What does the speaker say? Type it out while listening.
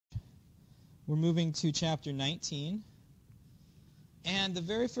We're moving to chapter 19. And the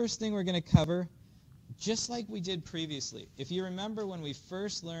very first thing we're going to cover, just like we did previously, if you remember when we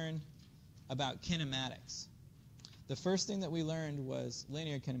first learned about kinematics, the first thing that we learned was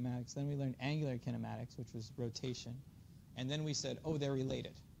linear kinematics. Then we learned angular kinematics, which was rotation. And then we said, oh, they're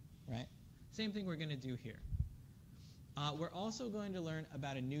related, right? Same thing we're going to do here. We're also going to learn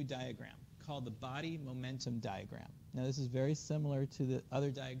about a new diagram called the body momentum diagram. Now, this is very similar to the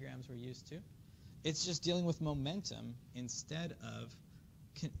other diagrams we're used to. It's just dealing with momentum instead of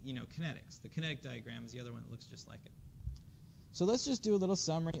kinetics. The kinetic diagram is the other one that looks just like it. So let's just do a little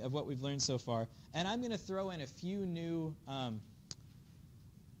summary of what we've learned so far. And I'm going to throw in a few new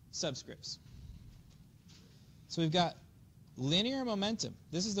subscripts. So we've got linear momentum.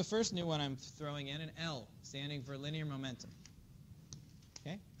 This is the first new one I'm throwing in, an L, standing for linear momentum.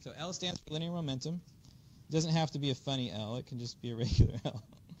 Okay? So L stands for linear momentum. It doesn't have to be a funny L. It can just be a regular L.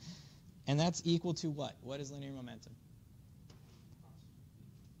 And that's equal to what? What is linear momentum?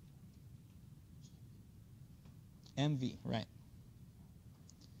 mv, right.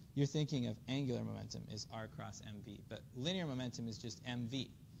 You're thinking of angular momentum is r cross mv, but linear momentum is just mv.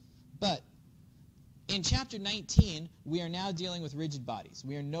 But in chapter 19, we are now dealing with rigid bodies.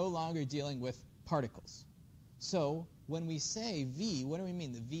 We are no longer dealing with particles. So when we say v, what do we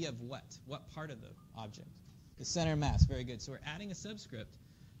mean? The v of what? What part of the object? The center of mass. Very good. So we're adding a subscript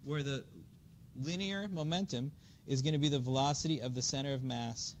where the linear momentum is going to be the velocity of the center of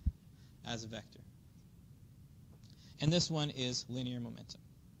mass as a vector. And this one is linear momentum.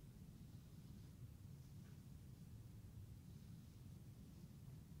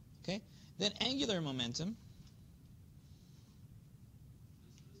 Okay? Then angular momentum.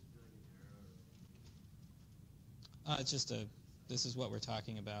 It's just this is what we're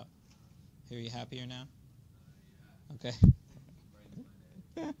talking about. Are you happier now? Okay.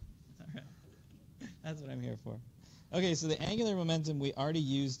 All right. That's what I'm here for. Okay, so the angular momentum, we already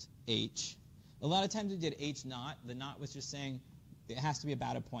used h. A lot of times we did h naught. The naught was just saying it has to be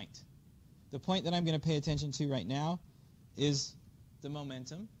about a point. The point that I'm going to pay attention to right now is the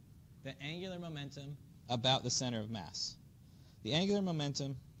momentum, the angular momentum about the center of mass. The angular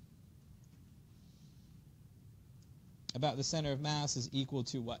momentum about the center of mass is equal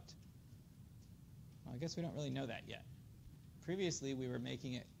to what? Well, I guess we don't really know that yet. Previously, we were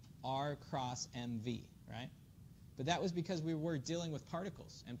making it r cross mv, right? But that was because we were dealing with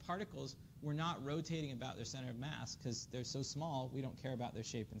particles, and particles were not rotating about their center of mass because they're so small, we don't care about their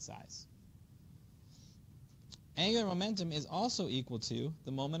shape and size. Angular momentum is also equal to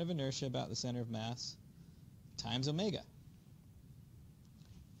the moment of inertia about the center of mass times omega.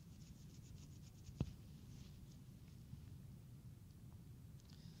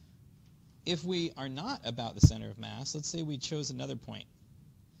 If we are not about the center of mass, let's say we chose another point,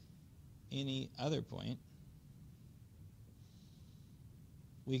 any other point,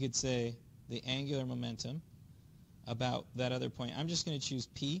 we could say the angular momentum about that other point, I'm just going to choose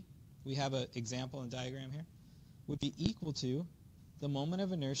P, we have an example and diagram here, would be equal to the moment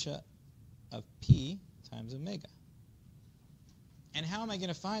of inertia of P times omega. And how am I going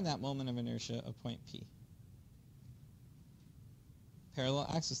to find that moment of inertia of point P?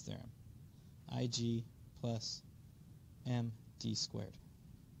 Parallel axis theorem. Ig plus md squared.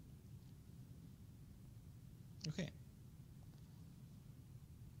 Okay.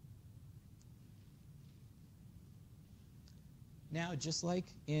 Now, just like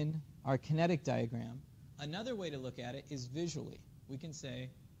in our kinetic diagram, another way to look at it is visually. We can say,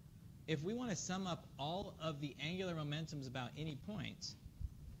 if we want to sum up all of the angular momentums about any point,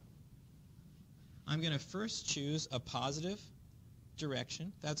 I'm going to first choose a positive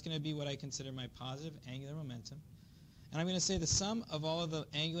direction. That's going to be what I consider my positive angular momentum. And I'm going to say the sum of all of the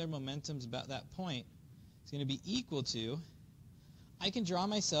angular momentums about that point is going to be equal to, I can draw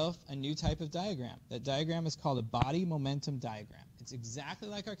myself a new type of diagram. That diagram is called a body momentum diagram. It's exactly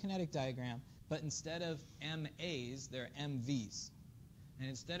like our kinetic diagram, but instead of MAs, they're MVs. And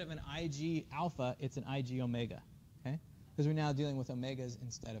instead of an IG alpha, it's an IG omega. Okay? Because we're now dealing with omegas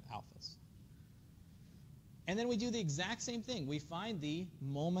instead of alphas. And then we do the exact same thing. We find the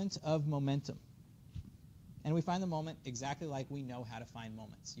moment of momentum. And we find the moment exactly like we know how to find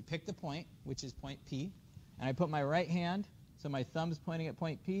moments. You pick the point, which is point P, and I put my right hand, so my thumb is pointing at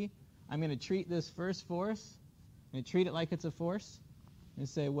point P. I'm going to treat this first force, I'm going to treat it like it's a force, and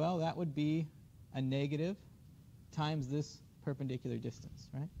say, well, that would be a negative times this perpendicular distance,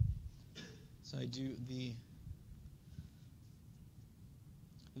 right? So I do the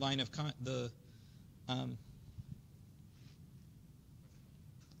line of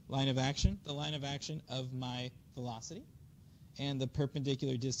line of action, the line of action of my velocity, and the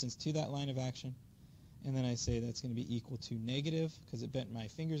perpendicular distance to that line of action. And then I say that's going to be equal to negative, because it bent my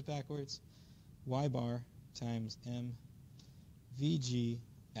fingers backwards, y bar times m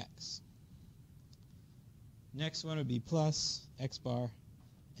vgx. Next one would be plus x bar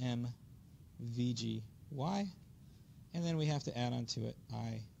m vgy. And then we have to add on to it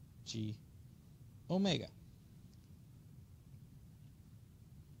I g omega.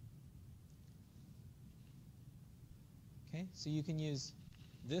 Okay, so you can use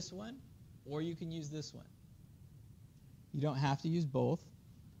this one or you can use this one. You don't have to use both.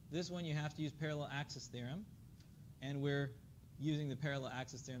 This one you have to use parallel axis theorem, and we're using the parallel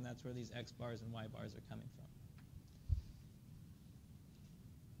axis theorem. That's where these x bars and y bars are coming from.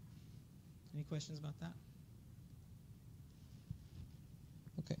 Any questions about that?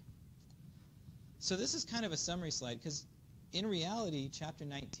 Okay. So this is kind of a summary slide, because in reality, Chapter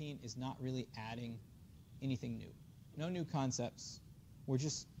 19 is not really adding anything new. No new concepts. We're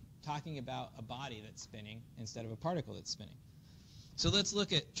just talking about a body that's spinning instead of a particle that's spinning. So let's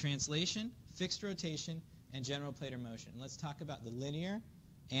look at translation, fixed rotation, and general planar motion. Let's talk about the linear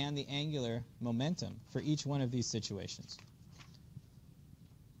and the angular momentum for each one of these situations.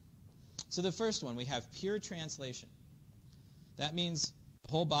 So the first one, we have pure translation. That means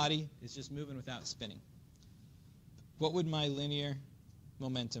the whole body is just moving without spinning. What would my linear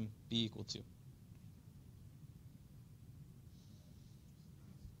momentum be equal to?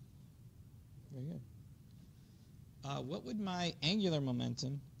 Very good. What would my angular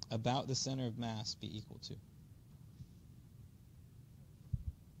momentum about the center of mass be equal to?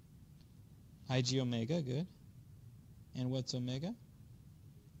 Ig omega, good. And what's omega?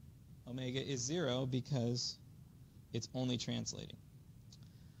 Omega is 0 because it's only translating.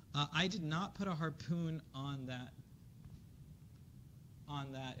 I did not put a harpoon on that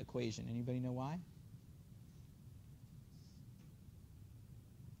equation. Anybody know why?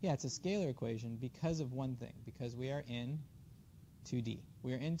 Yeah, it's a scalar equation because of one thing, because we are in 2D.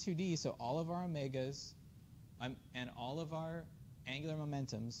 We are in 2D, so all of our omegas and all of our angular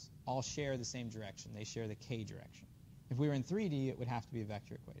momentums all share the same direction. They share the k direction. If we were in 3D, it would have to be a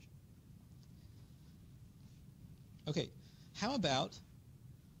vector equation. Okay, how about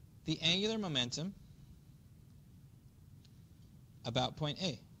the angular momentum about point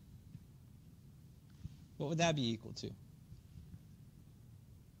A? What would that be equal to?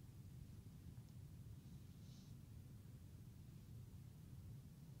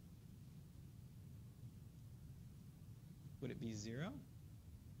 Would it be 0?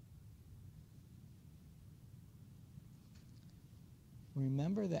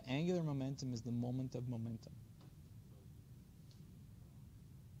 Remember that angular momentum is the moment of momentum.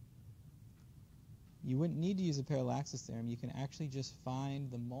 You wouldn't need to use a parallel axis theorem. You can actually just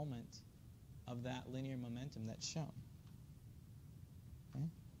find the moment of that linear momentum that's shown. Okay?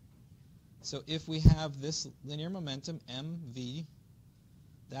 So if we have this linear momentum, mv,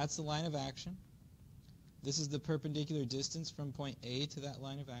 that's the line of action. This is the perpendicular distance from point A to that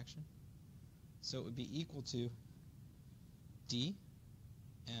line of action. So it would be equal to dm,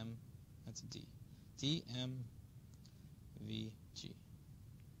 that's a d, dmvg.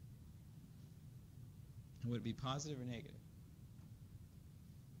 And would it be positive or negative?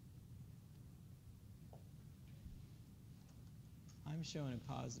 I'm showing it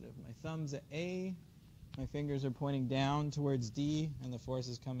positive. My thumb's at A, my fingers are pointing down towards D, and the force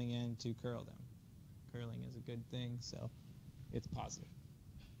is coming in to curl them. Curling is a good thing, so it's positive.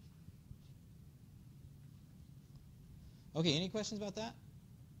 Okay, any questions about that?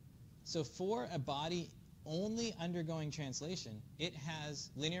 So for a body only undergoing translation, it has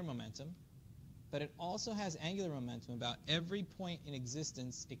linear momentum, but it also has angular momentum about every point in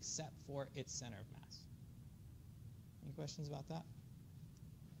existence except for its center of mass. Any questions about that?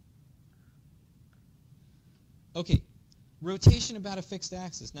 Okay, rotation about a fixed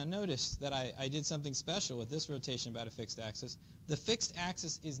axis. Now notice that I did something special with this rotation about a fixed axis. The fixed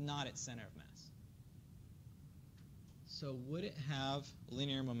axis is not its center of mass. So would it have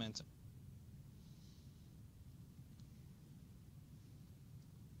linear momentum?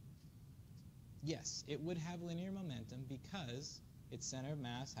 Yes, it would have linear momentum because its center of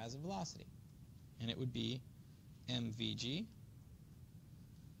mass has a velocity. And it would be mvg.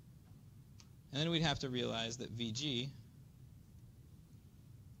 And then we'd have to realize that vg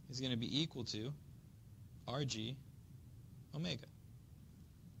is going to be equal to rg omega.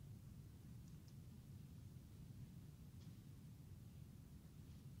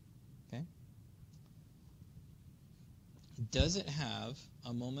 Okay? Does it have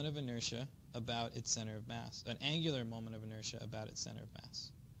a moment of inertia about its center of mass, an angular moment of inertia about its center of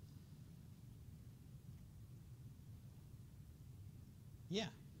mass? Yeah,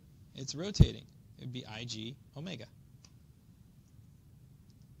 it's rotating. It would be IG omega.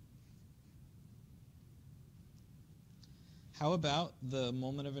 How about the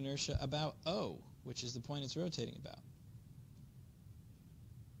moment of inertia about O, which is the point it's rotating about?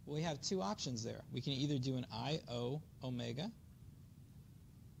 Well, we have two options there. We can either do an IO omega,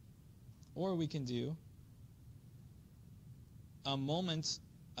 or we can do a moment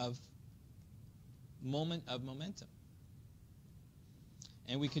of momentum.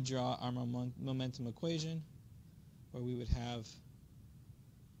 And we could draw our momentum equation where we would have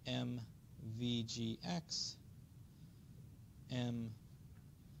mvgx, mvgy,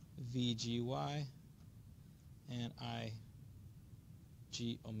 and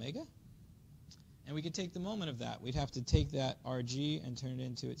ig omega. And we could take the moment of that. We'd have to take that rg and turn it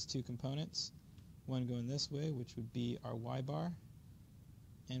into its two components. One going this way, which would be our y bar,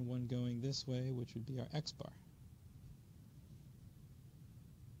 and one going this way, which would be our x bar.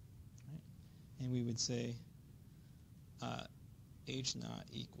 Right? And we would say h naught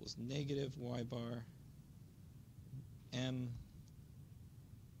equals negative y bar m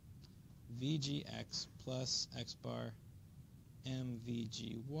vgx plus x bar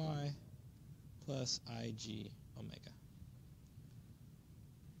mvgy plus ig omega.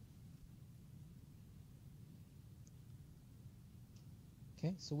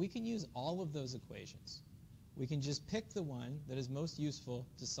 Okay, so we can use all of those equations. We can just pick the one that is most useful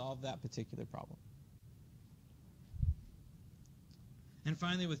to solve that particular problem. And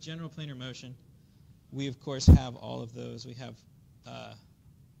finally, with general planar motion, we of course have all of those. We have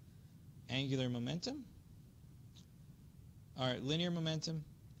angular momentum, our linear momentum,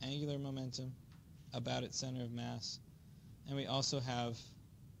 angular momentum about its center of mass, and we also have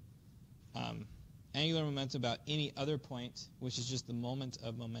angular momentum about any other point, which is just the moment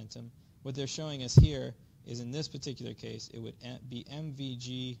of momentum. What they're showing us here is, in this particular case, it would be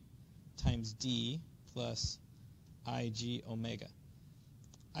mvg times d plus ig omega.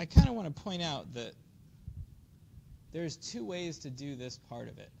 I kind of want to point out that there's two ways to do this part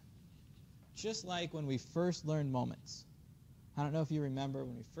of it. Just like when we first learned moments. I don't know if you remember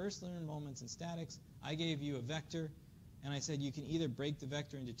when we first learned moments in statics, I gave you a vector, and I said you can either break the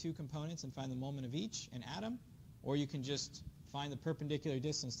vector into two components and find the moment of each and add them, or you can just find the perpendicular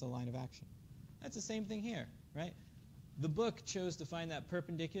distance to the line of action. That's the same thing here, right? The book chose to find that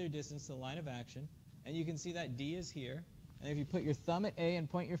perpendicular distance to the line of action, and you can see that D is here. And if you put your thumb at A and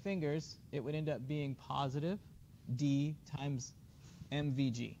point your fingers, it would end up being positive D times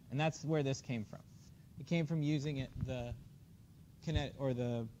mvg. And that's where this came from. It came from using the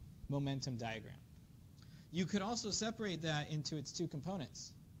momentum diagram. You could also separate that into its two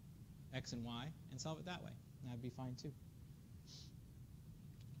components, x and y, and solve it that way. That would be fine too.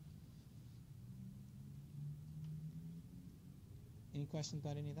 Any questions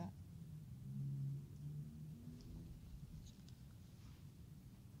about any of that?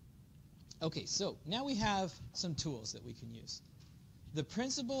 Okay, so now we have some tools that we can use. The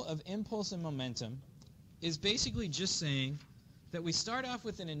principle of impulse and momentum is basically just saying that we start off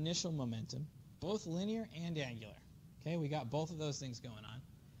with an initial momentum, both linear and angular. Okay, we got both of those things going on.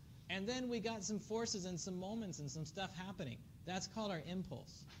 And then we got some forces and some moments and some stuff happening. That's called our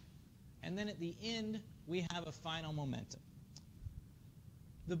impulse. And then at the end, we have a final momentum.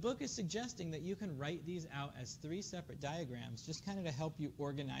 The book is suggesting that you can write these out as three separate diagrams, just kind of to help you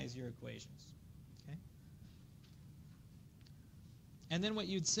organize your equations. Okay? And then what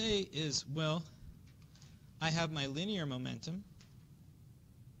you'd say is, well, I have my linear momentum.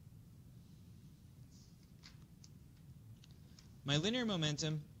 My linear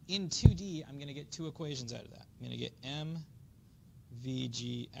momentum in 2D, I'm going to get two equations out of that. I'm going to get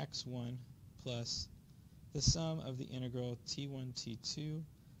mvgx1 plus the sum of the integral t1, t2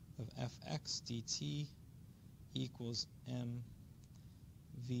 of fx dt equals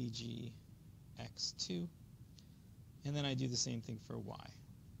mvgx2. And then I do the same thing for y.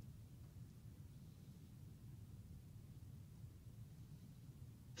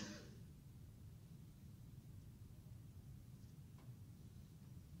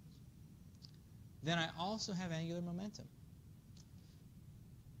 Then I also have angular momentum.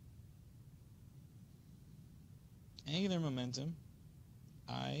 Angular momentum,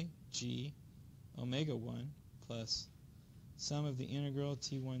 Ig omega 1 plus sum of the integral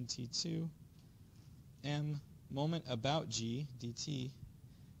t1, t2, m moment about g dt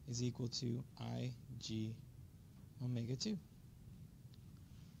is equal to Ig omega 2.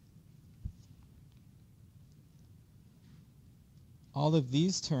 All of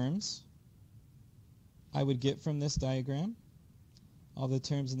these terms I would get from this diagram. All the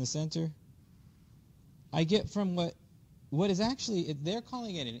terms in the center I get from what what is actually, they're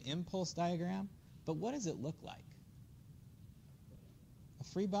calling it an impulse diagram, but what does it look like? A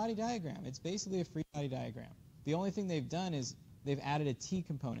free body diagram. It's basically a free body diagram. The only thing they've done is they've added a t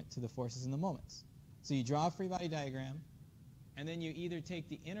component to the forces and the moments. So you draw a free body diagram, and then you either take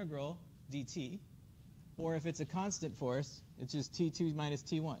the integral dt, or if it's a constant force, it's just t2 minus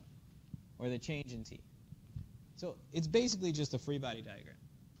t1, or the change in t. So it's basically just a free body diagram.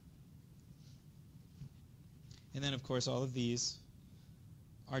 And then, of course, all of these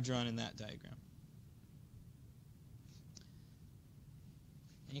are drawn in that diagram.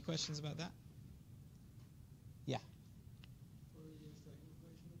 Any questions about that? Yeah. For your second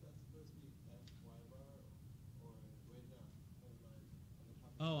equation, that's supposed to be Fy bar, or wait, no, never mind.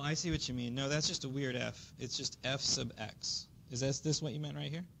 On the top Oh, I see what you mean. No, that's just a weird f. It's just f sub x. Is this what you meant right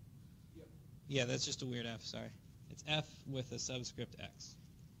here? Yep. Yeah, that's just a weird f, sorry. It's f with a subscript x.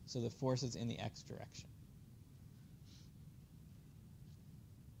 So the force is in the x direction.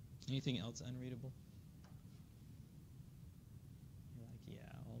 Anything else unreadable? You're like, yeah,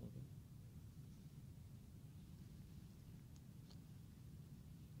 all of it.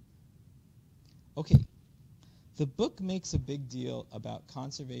 Okay. The book makes a big deal about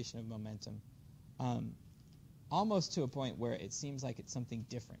conservation of momentum, almost to a point where it seems like it's something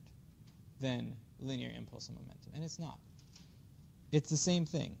different than linear impulse and momentum, and it's not. It's the same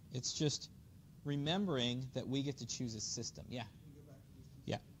thing. It's just remembering that we get to choose a system. Yeah.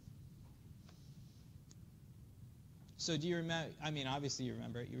 Yeah. So do you remember, I mean, obviously you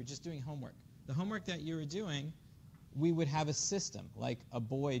remember it. You were just doing homework. The homework that you were doing, we would have a system, like a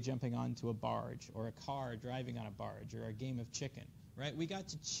boy jumping onto a barge, or a car driving on a barge, or a game of chicken, right? We got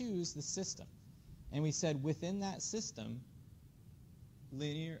to choose the system. And we said within that system,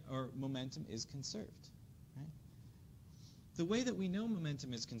 linear or momentum is conserved. Right? The way that we know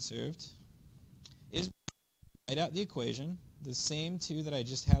momentum is conserved is write out the equation, the same two that I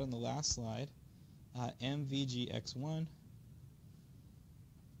just had on the last slide, mvgx1,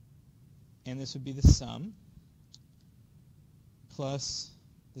 and this would be the sum plus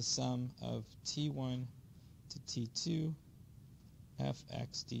the sum of t1 to t2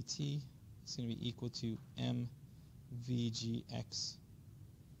 fx dt is going to be equal to mvgx2.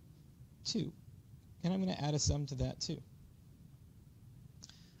 And I'm going to add a sum to that too.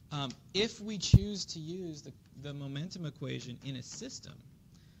 If we choose to use the momentum equation in a system,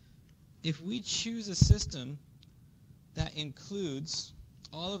 if we choose a system that includes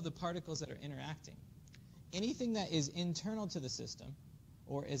all of the particles that are interacting, anything that is internal to the system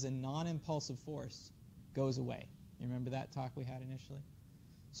or is a non-impulsive force goes away. You remember that talk we had initially?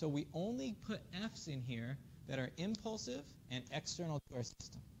 So we only put F's in here that are impulsive and external to our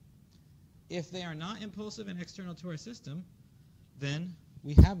system. If they are not impulsive and external to our system, then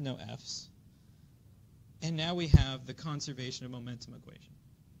we have no F's. And now we have the conservation of momentum equation.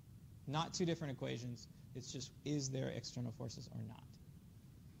 Not two different equations. It's just, is there external forces or not?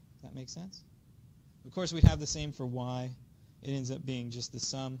 Does that make sense? Of course, we'd have the same for y. It ends up being just the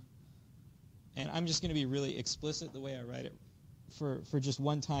sum. And I'm just going to be really explicit the way I write it for just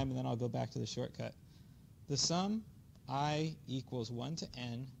one time, and then I'll go back to the shortcut. The sum I equals 1 to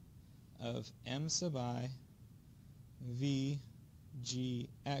n of m sub I v g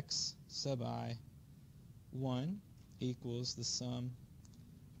x sub I 1 equals the sum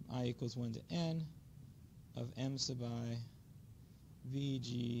I equals 1 to n of m sub I v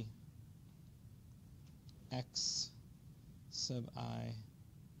g x sub I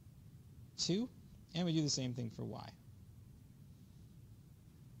 2, and we do the same thing for y.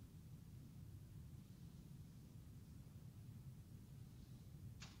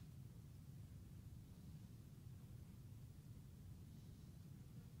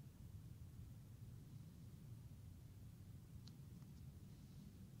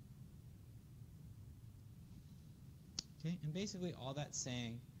 Okay, and basically all that's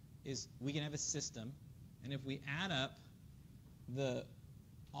saying is we can have a system, and if we add up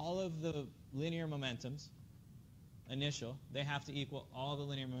all of the linear momentums initial, they have to equal all the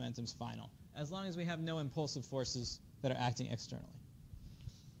linear momentums final, as long as we have no impulsive forces that are acting externally.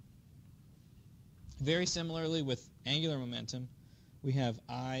 Very similarly with angular momentum, we have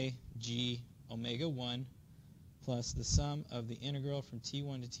I g omega 1 plus the sum of the integral from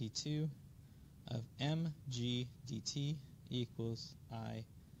t1 to t2 of mg dt equals I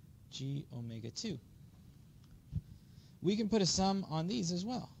g omega 2. We can put a sum on these as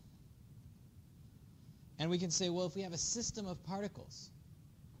well. And we can say, well, if we have a system of particles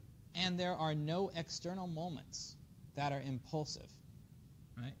and there are no external moments that are impulsive,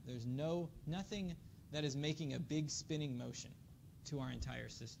 right? There's nothing that is making a big spinning motion to our entire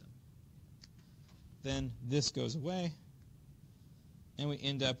system, then this goes away, And we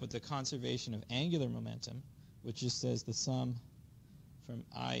end up with the conservation of angular momentum, which just says the sum from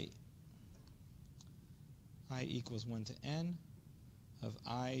I equals 1 to n of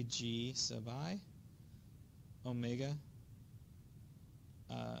ig sub I omega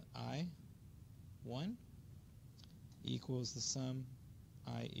I 1 equals the sum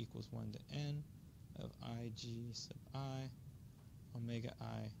I equals 1 to n of ig sub I omega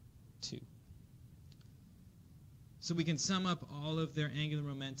I 2. So we can sum up all of their angular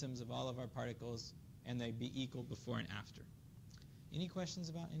momentums of all of our particles, and they'd be equal before and after. Any questions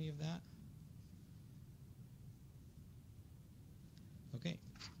about any of that? Okay.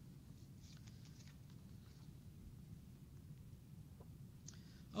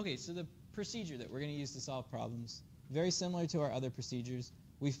 Okay, so the procedure that we're going to use to solve problems, very similar to our other procedures.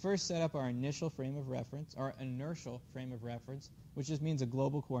 We first set up our initial frame of reference, our inertial frame of reference, which just means a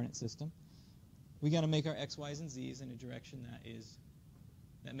global coordinate system. We got to make our x, y's, and z's in a direction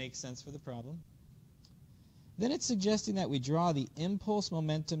that makes sense for the problem. Then it's suggesting that we draw the impulse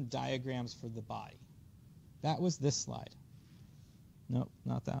momentum diagrams for the body. That was this slide. Nope,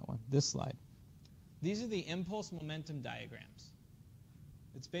 not that one. This slide. These are the impulse momentum diagrams.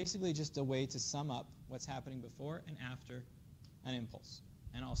 It's basically just a way to sum up what's happening before and after an impulse,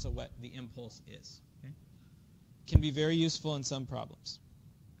 and also what the impulse is. Okay? Can be very useful in some problems.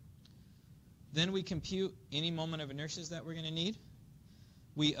 Then we compute any moment of inertias that we're going to need.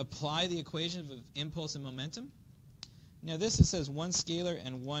 We apply the equations of impulse and momentum. Now this, it says one scalar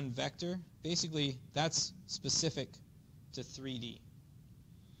and one vector. Basically, that's specific to 3D.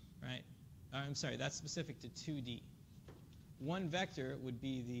 Right? I'm sorry, that's specific to 2D. One vector would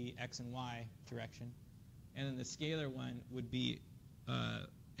be the x and y direction, and then the scalar one would be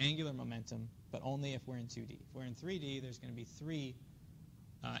angular momentum, but only if we're in 2D. If we're in 3D, there's going to be 3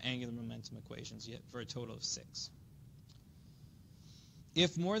 angular momentum equations, yet for a total of 6.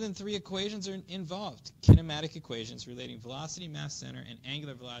 If more than 3 equations are involved, kinematic equations relating velocity, mass center, and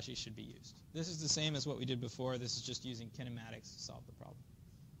angular velocity should be used. This is the same as what we did before. This is just using kinematics to solve the problem.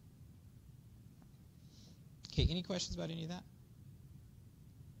 Okay, any questions about any of that?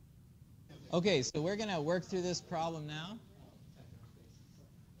 Okay, so we're going to work through this problem now.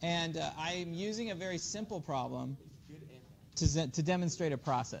 And I'm using a very simple problem to demonstrate a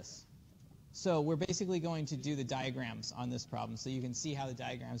process. So we're basically going to do the diagrams on this problem so you can see how the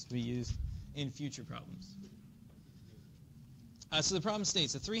diagrams will be used in future problems. So the problem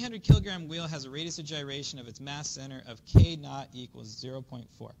states, a 300 kilogram wheel has a radius of gyration of its mass center of k naught equals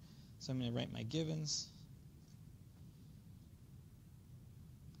 0.4. So I'm going to write my givens.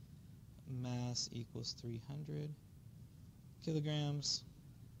 Mass equals 300 kilograms.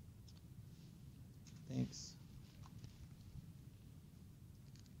 Thanks.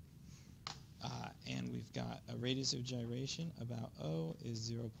 And we've got a radius of gyration about O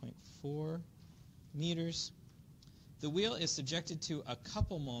is 0.4 meters. The wheel is subjected to a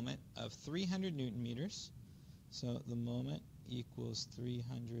couple moment of 300 Newton meters. So the moment equals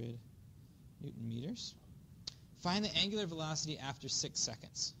 300 Newton meters. Find the angular velocity after 6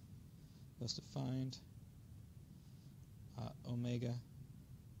 seconds. Supposed to find omega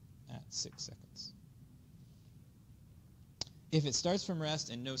at 6 seconds. If it starts from rest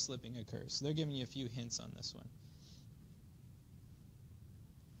and no slipping occurs. So they're giving you a few hints on this one.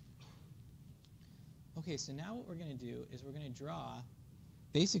 Okay, so now what we're going to do is we're going to draw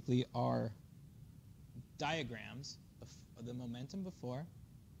basically our diagrams of the momentum before,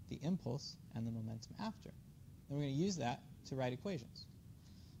 the impulse, and the momentum after. And we're going to use that to write equations.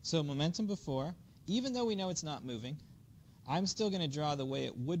 So momentum before, even though we know it's not moving, I'm still going to draw the way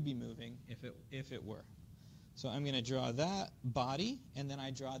it would be moving if it were. So I'm going to draw that body, and then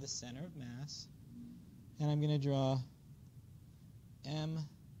I draw the center of mass, and I'm going to draw mvg1.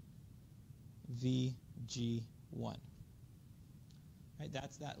 Right,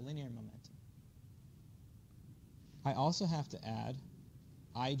 that's that linear momentum. I also have to add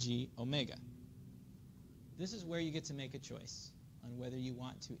ig omega. This is where you get to make a choice on whether you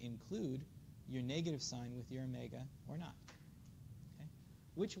want to include your negative sign with your omega or not. Okay?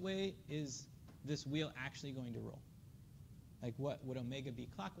 Which way is this wheel actually going to roll? Like, what would omega be,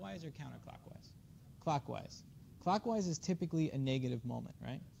 clockwise or counterclockwise? Clockwise. Clockwise is typically a negative moment,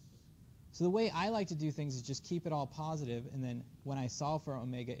 right? So the way I like to do things is just keep it all positive, and then when I solve for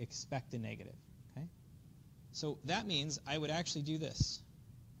omega, expect a negative. Okay? So that means I would actually do this.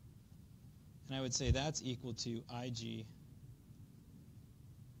 And I would say that's equal to ig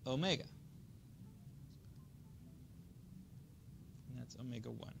omega. And that's omega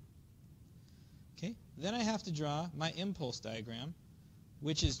 1. Okay? Then I have to draw my impulse diagram,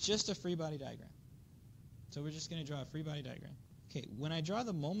 which is just a free body diagram. So we're just going to draw a free body diagram. Okay, when I draw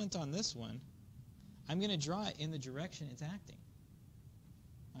the moment on this one, I'm going to draw it in the direction it's acting.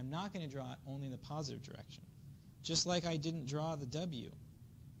 I'm not going to draw it only in the positive direction. Just like I didn't draw the W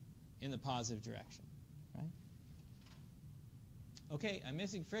in the positive direction, right? Okay, I'm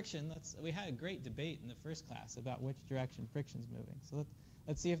missing friction. We had a great debate in the first class about which direction friction's moving. So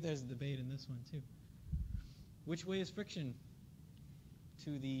let's see if there's a debate in this one too. Which way is friction?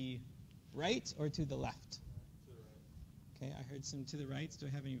 To the right or to the left? To the right. Okay, I heard some to the right. Do I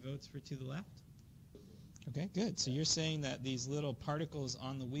have any votes for to the left? Okay, good. So you're saying that these little particles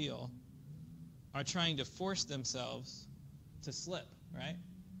on the wheel are trying to force themselves to slip, right?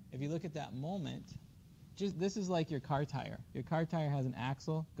 If you look at that moment, this is like your car tire. Your car tire has an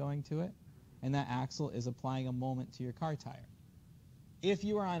axle going to it, and that axle is applying a moment to your car tire. If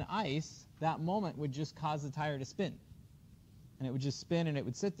you were on ice, that moment would just cause the tire to spin. And it would just spin and it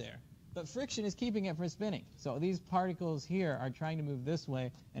would sit there. But friction is keeping it from spinning. So these particles here are trying to move this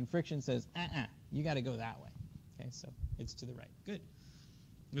way, and friction says, you got to go that way. Okay, so it's to the right. Good.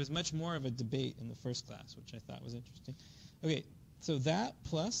 There was much more of a debate in the first class, which I thought was interesting. Okay, so that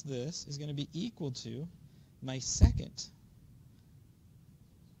plus this is going to be equal to my second.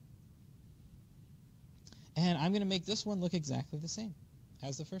 And I'm going to make this one look exactly the same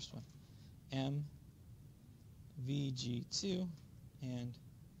as the first one. MVG2 and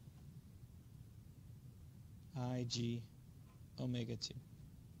IG omega 2.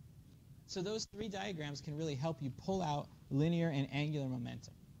 So those three diagrams can really help you pull out linear and angular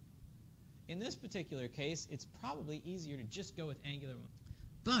momentum. In this particular case, it's probably easier to just go with angular momentum.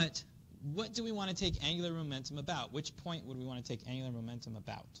 But what do we want to take angular momentum about? Which point would we want to take angular momentum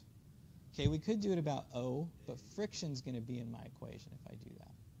about? Okay, we could do it about O, but friction's going to be in my equation if I do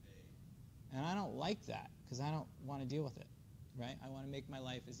that. And I don't like that because I don't want to deal with it, right? I want to make my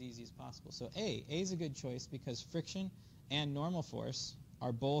life as easy as possible. So A is a good choice because friction and normal force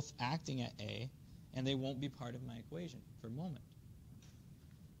are both acting at A, and they won't be part of my equation for moment.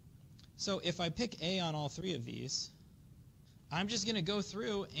 So if I pick A on all three of these, I'm just going to go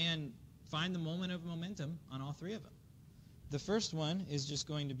through and find the moment of momentum on all three of them. The first one is just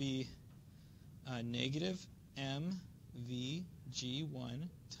going to be negative mvg1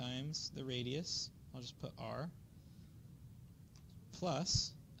 times the radius, I'll just put r,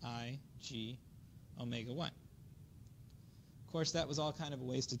 plus ig omega 1. Of course, that was all kind of a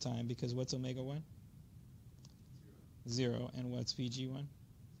waste of time because what's omega 1? 0. And what's Vg1?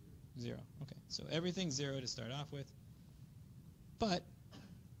 0. Okay, so everything's 0 to start off with, but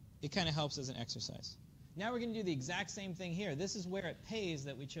it kind of helps as an exercise. Now we're going to do the exact same thing here. This is where it pays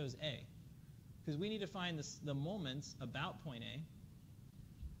that we chose A, because we need to find the moments about point A,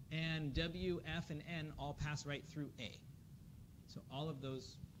 and W, F, and N all pass right through A. So all of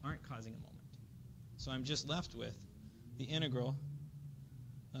those aren't causing a moment. So I'm just left with the integral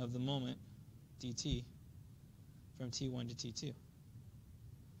of the moment dt from t1 to t2.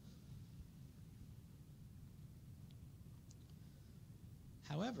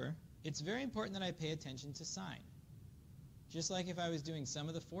 However, it's very important that I pay attention to sign. Just like if I was doing sum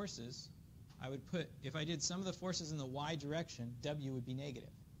of the forces, I would put, if I did sum of the forces in the y direction, W would be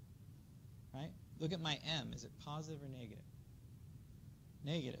negative. Right? Look at my M. Is it positive or negative?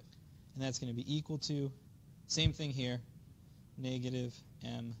 Negative. And that's going to be equal to, same thing here, negative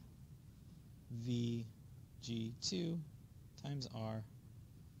M VG2 times R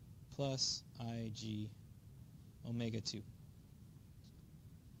plus IG omega 2.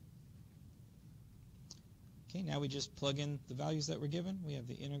 Okay, now we just plug in the values that were given. We have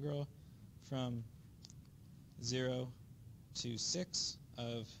the integral from 0 to 6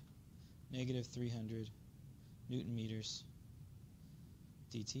 of negative 300 Newton meters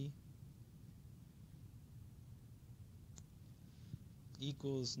dt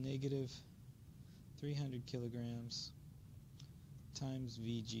equals negative 300 kilograms times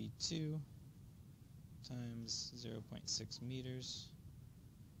Vg2 times 0.6 meters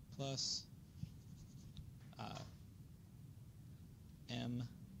plus mk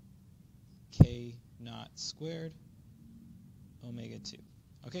naught squared omega 2.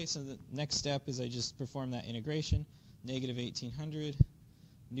 Okay, so the next step is I just perform that integration. Negative 1800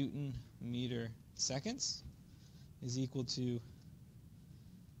 Newton meter seconds is equal to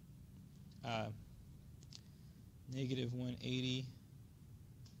negative 180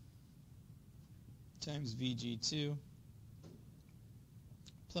 times Vg2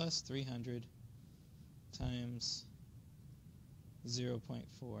 plus 300 times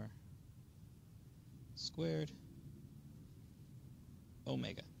 0.4 squared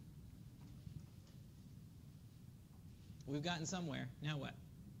omega. We've gotten somewhere. Now what?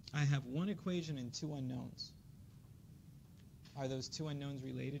 I have one equation and two unknowns. Are those two unknowns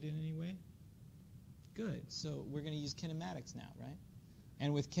related in any way? Good. So we're going to use kinematics now, right?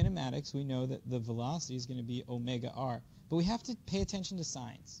 And with kinematics, we know that the velocity is going to be omega r. But we have to pay attention to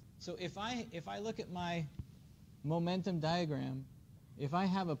signs. So if I look at my momentum diagram, if I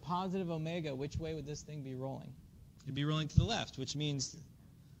have a positive omega, which way would this thing be rolling? It'd be rolling to the left, which means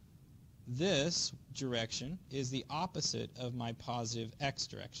this direction is the opposite of my positive x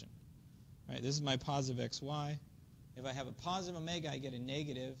direction. Right? This is my positive xy. If I have a positive omega, I get a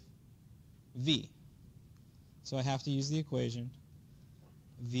negative v. So I have to use the equation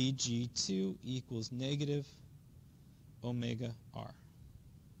Vg2 equals negative omega r.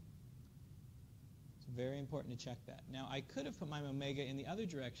 It's very important to check that. Now, I could have put my omega in the other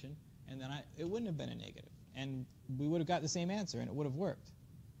direction, and then it wouldn't have been a negative. And we would have got the same answer, and it would have worked.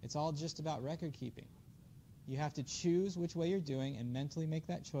 It's all just about record keeping. You have to choose which way you're doing and mentally make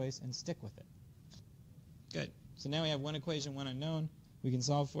that choice and stick with it. Good. So now we have one equation, one unknown. We can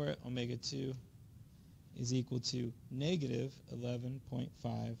solve for it. Omega 2 is equal to negative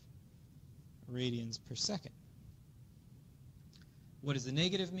 11.5 radians per second. What does the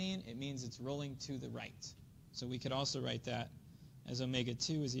negative mean? It means it's rolling to the right. So we could also write that as omega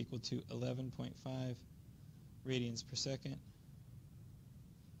 2 is equal to 11.5 radians per second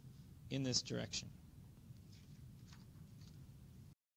in this direction.